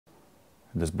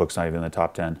This book's not even in the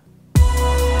top 10.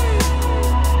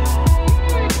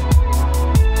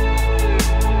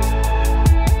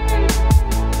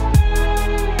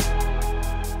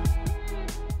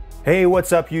 Hey,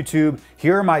 what's up YouTube?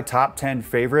 Here are my top 10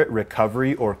 favorite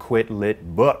recovery or quit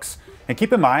lit books. And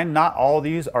keep in mind, not all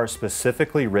these are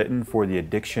specifically written for the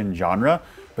addiction genre,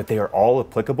 but they are all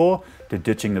applicable to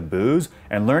ditching the booze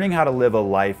and learning how to live a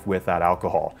life without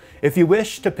alcohol. If you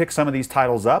wish to pick some of these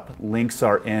titles up, links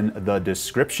are in the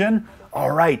description.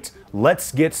 All right,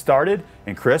 let's get started.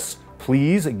 And Chris,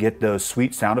 please get those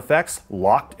sweet sound effects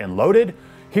locked and loaded.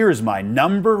 Here's my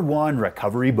 #1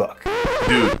 recovery book.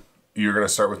 Dude, you're gonna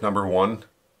start with #1?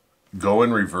 Go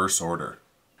in reverse order.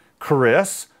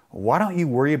 Chris, why don't you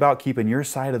worry about keeping your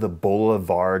side of the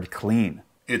boulevard clean?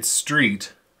 It's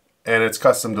street, and it's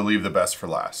custom to leave the best for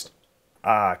last.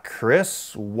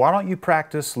 Chris, why don't you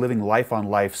practice living life on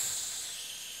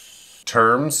life's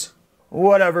Terms?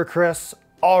 Whatever, Chris.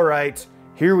 All right,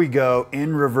 here we go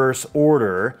in reverse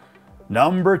order.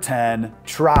 #10,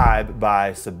 Tribe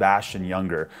by Sebastian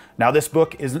Junger. Now this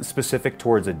book isn't specific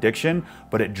towards addiction,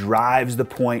 but it drives the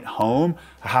point home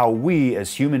how we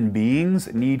as human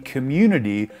beings need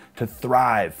community to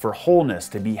thrive, for wholeness,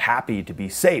 to be happy, to be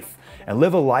safe, and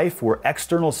live a life where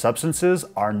external substances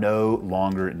are no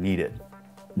longer needed.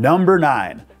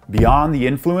 #9, Beyond the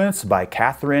Influence by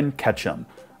Katherine Ketchum.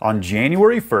 On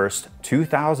January 1st,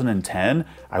 2010,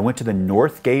 I went to the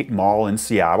Northgate Mall in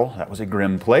Seattle. That was a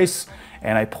grim place.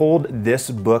 And I pulled this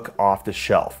book off the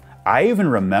shelf. I even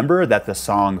remember that the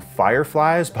song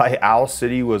Fireflies by Owl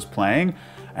City was playing,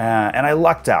 and I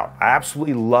lucked out. I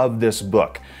absolutely love this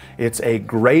book. It's a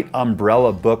great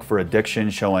umbrella book for addiction,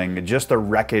 showing just the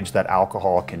wreckage that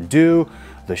alcohol can do,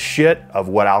 the shit of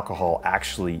what alcohol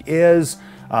actually is.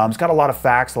 It's got a lot of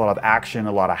facts, a lot of action,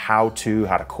 a lot of how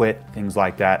to quit, things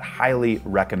like that. Highly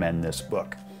recommend this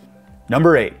book.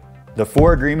 #8, The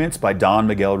 4 Agreements by Don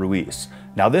Miguel Ruiz.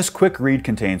 Now this quick read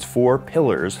contains 4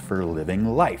 pillars for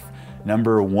living life.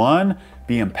 #1,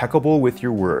 be impeccable with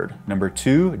your word.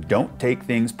 #2, don't take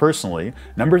things personally.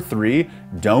 #3,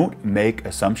 don't make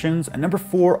assumptions. And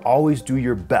 #4, always do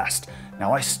your best.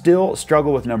 Now I still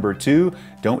struggle with #2,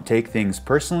 don't take things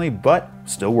personally, but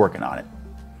still working on it.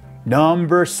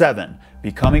 #7,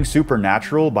 Becoming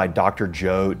Supernatural by Dr.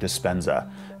 Joe Dispenza.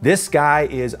 This guy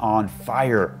is on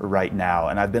fire right now,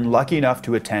 and I've been lucky enough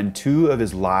to attend 2 of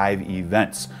his live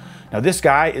events. Now this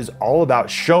guy is all about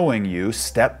showing you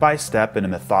step by step in a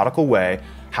methodical way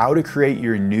how to create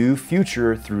your new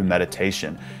future through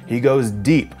meditation. He goes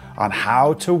deep on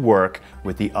how to work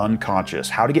with the unconscious,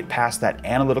 how to get past that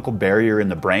analytical barrier in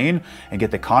the brain and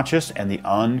get the conscious and the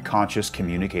unconscious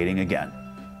communicating again.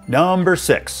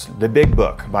 #6, The Big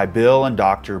Book by Bill and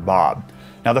Dr. Bob.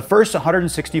 Now the first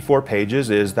 164 pages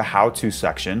is the how-to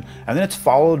section, and then it's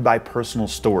followed by personal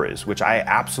stories, which I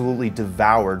absolutely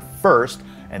devoured first,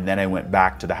 and then I went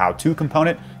back to the how-to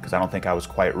component because I don't think I was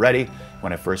quite ready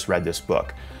when I first read this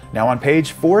book. Now on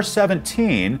page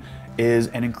 417 is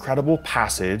an incredible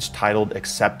passage titled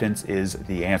Acceptance is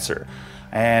the Answer.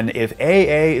 And if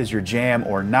AA is your jam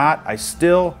or not, I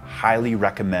still highly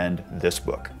recommend this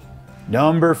book.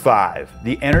 #5,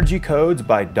 The Energy Codes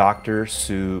by Dr.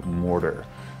 Sue Morter.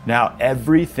 Now,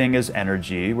 everything is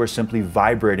energy. We're simply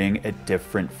vibrating at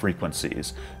different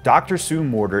frequencies. Dr. Sue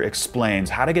Morter explains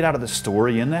how to get out of the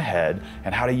story in the head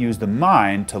and how to use the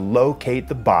mind to locate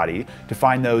the body, to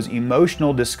find those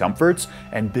emotional discomforts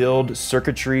and build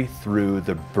circuitry through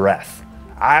the breath.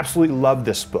 I absolutely love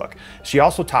this book. She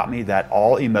also taught me that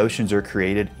all emotions are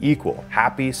created equal.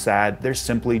 Happy, sad, they're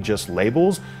simply just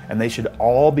labels, and they should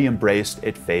all be embraced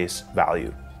at face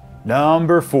value.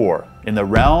 #4, In the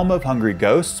Realm of Hungry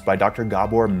Ghosts by Dr.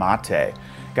 Gabor Mate.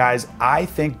 Guys, I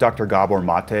think Dr. Gabor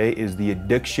Mate is the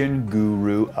addiction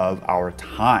guru of our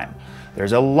time.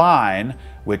 There's a line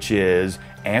which is,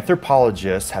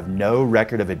 anthropologists have no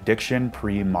record of addiction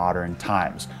pre-modern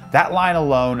times. That line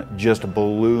alone just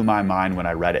blew my mind when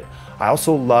I read it. I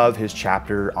also love his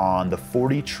chapter on the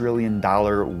 $40 trillion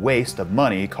waste of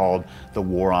money called The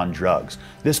War on Drugs.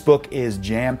 This book is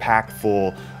jam-packed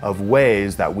full of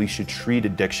ways that we should treat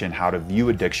addiction, how to view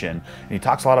addiction. And he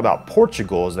talks a lot about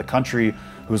Portugal as the country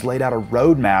who's laid out a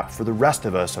roadmap for the rest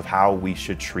of us of how we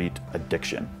should treat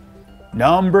addiction.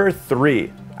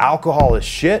 #3, Alcohol is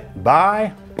Shit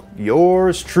by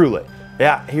yours truly.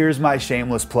 Yeah, here's my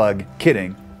shameless plug.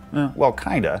 Kidding. Well,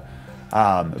 kinda.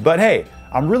 But hey,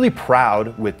 I'm really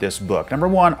proud with this book.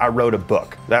 #1, I wrote a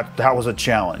book. That was a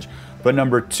challenge. But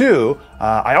 #2,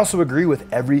 I also agree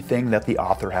with everything that the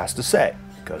author has to say,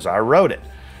 because I wrote it.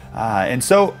 And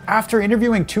so after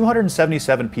interviewing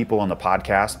 277 people on the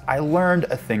podcast, I learned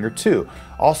a thing or two.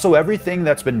 Also, everything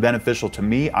that's been beneficial to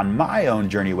me on my own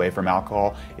journey away from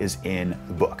alcohol is in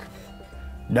the book.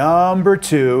 Number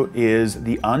 2 is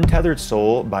The Untethered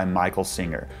Soul by Michael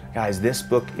Singer. Guys, this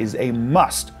book is a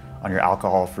must on your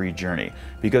alcohol-free journey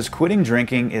because quitting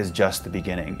drinking is just the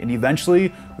beginning. And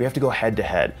eventually, we have to go head to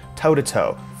head, toe to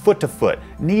toe, foot to foot,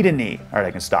 knee to knee. All right,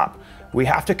 I can stop. We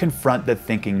have to confront the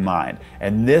thinking mind.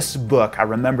 And this book, I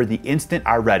remember the instant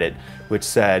I read it, which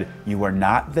said, you are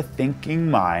not the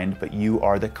thinking mind, but you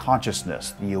are the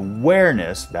consciousness, the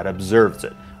awareness that observes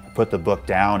it. I put the book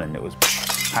down and it was,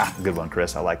 good one,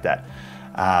 Chris, I like that.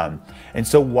 And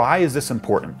so why is this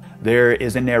important? There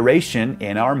is a narration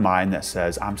in our mind that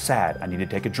says, I'm sad, I need to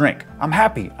take a drink. I'm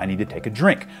happy, I need to take a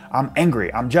drink. I'm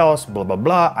angry, I'm jealous, blah, blah,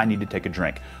 blah, I need to take a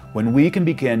drink. When we can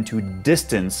begin to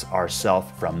distance ourselves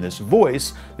from this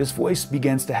voice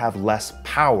begins to have less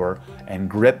power and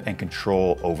grip and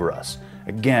control over us.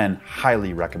 Again,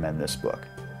 highly recommend this book.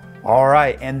 All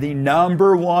right, and the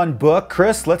number 1 book,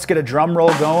 Chris, let's get a drum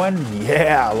roll going.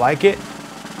 Yeah, I like it.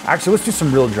 Actually, let's do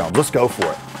some real drums. Let's go for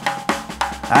it.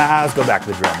 Let's go back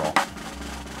to the drum roll.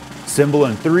 Symbol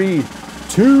in 3,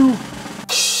 2.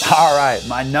 All right,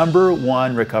 my number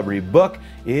 1 recovery book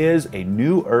is A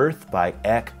New Earth by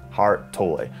Eckhart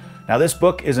Tolle. Now, this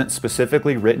book isn't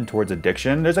specifically written towards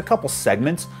addiction. There's a couple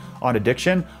segments on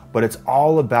addiction, but it's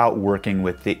all about working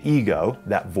with the ego,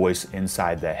 that voice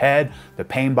inside the head, the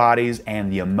pain bodies,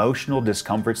 and the emotional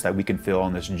discomforts that we can feel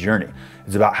on this journey.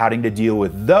 It's about having to deal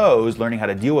with those, learning how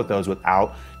to deal with those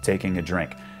without taking a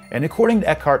drink. And according to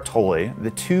Eckhart Tolle,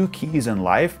 the 2 keys in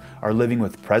life are living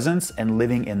with presence and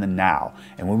living in the now.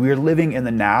 And when we are living in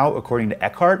the now, according to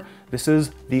Eckhart, this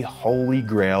is the holy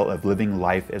grail of living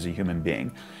life as a human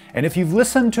being. And if you've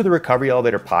listened to the Recovery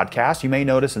Elevator podcast, you may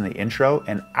notice in the intro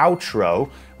and outro,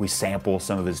 we sample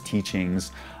some of his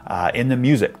teachings in the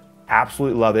music.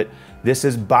 Absolutely love it. This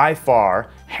is by far,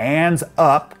 hands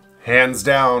up. Hands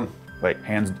down. Wait,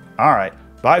 all right.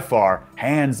 By far,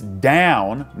 hands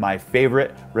down, my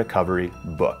favorite recovery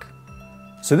book.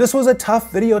 So this was a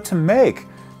tough video to make.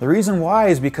 The reason why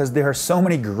is because there are so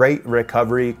many great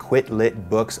recovery quit lit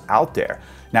books out there.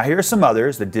 Now here are some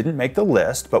others that didn't make the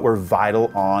list, but were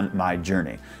vital on my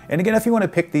journey. And again, if you want to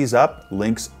pick these up,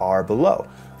 links are below.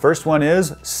 First one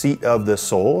is Seat of the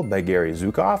Soul by Gary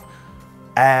Zukav,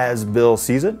 As Bill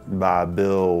Sees It by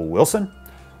Bill Wilson,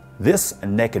 This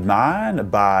Naked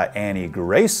Mind by Annie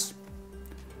Grace,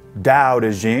 Tao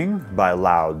Te Ching by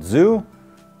Lao Tzu,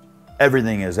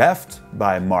 Everything is Effed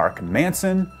by Mark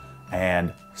Manson,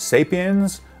 and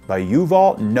Sapiens by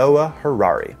Yuval Noah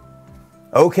Harari.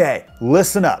 Okay,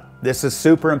 listen up. This is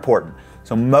super important.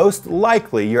 So most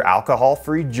likely your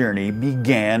alcohol-free journey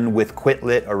began with quit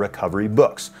lit or recovery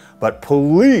books. But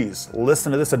please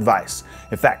listen to this advice.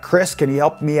 In fact, Chris, can you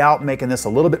help me out making this a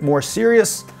little bit more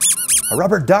serious? A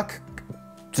rubber duck?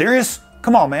 Serious?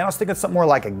 Come on, man. I was thinking something more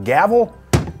like a gavel.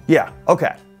 Yeah,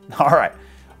 okay. All right.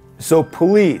 So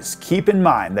please keep in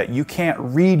mind that you can't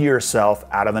read yourself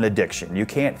out of an addiction. You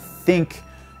can't think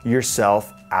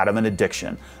yourself out of an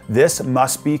addiction. This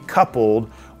must be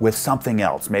coupled with something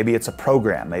else. Maybe it's a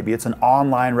program. Maybe it's an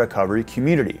online recovery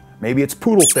community. Maybe it's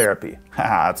poodle therapy.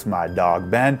 That's my dog,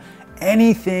 Ben.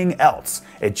 Anything else.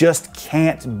 It just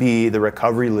can't be the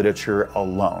recovery literature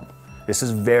alone. This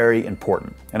is very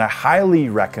important. And I highly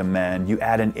recommend you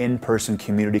add an in-person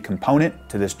community component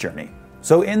to this journey.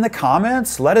 So in the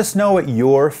comments, let us know what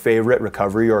your favorite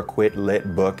recovery or quit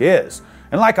lit book is.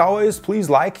 And like always, please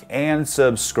like and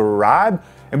subscribe.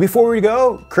 And before we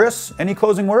go, Chris, any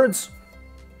closing words?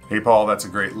 Hey, Paul, that's a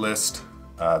great list.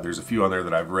 There's a few on there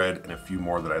that I've read and a few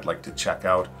more that I'd like to check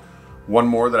out. One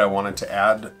more that I wanted to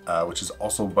add, which is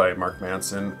also by Mark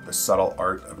Manson, The Subtle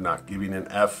Art of Not Giving an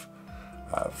F.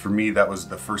 For me, that was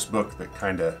the first book that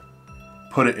kind of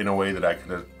put it in a way that I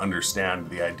could understand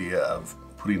the idea of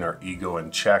putting our ego in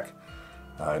check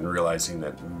and realizing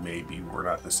that maybe we're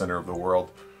not the center of the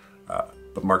world.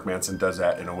 But Mark Manson does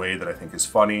that in a way that I think is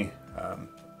funny.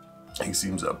 He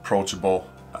seems approachable,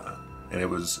 and it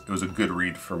was a good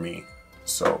read for me.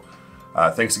 So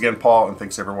thanks again, Paul, and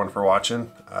thanks everyone for watching.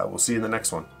 We'll see you in the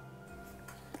next one.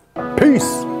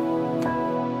 Peace.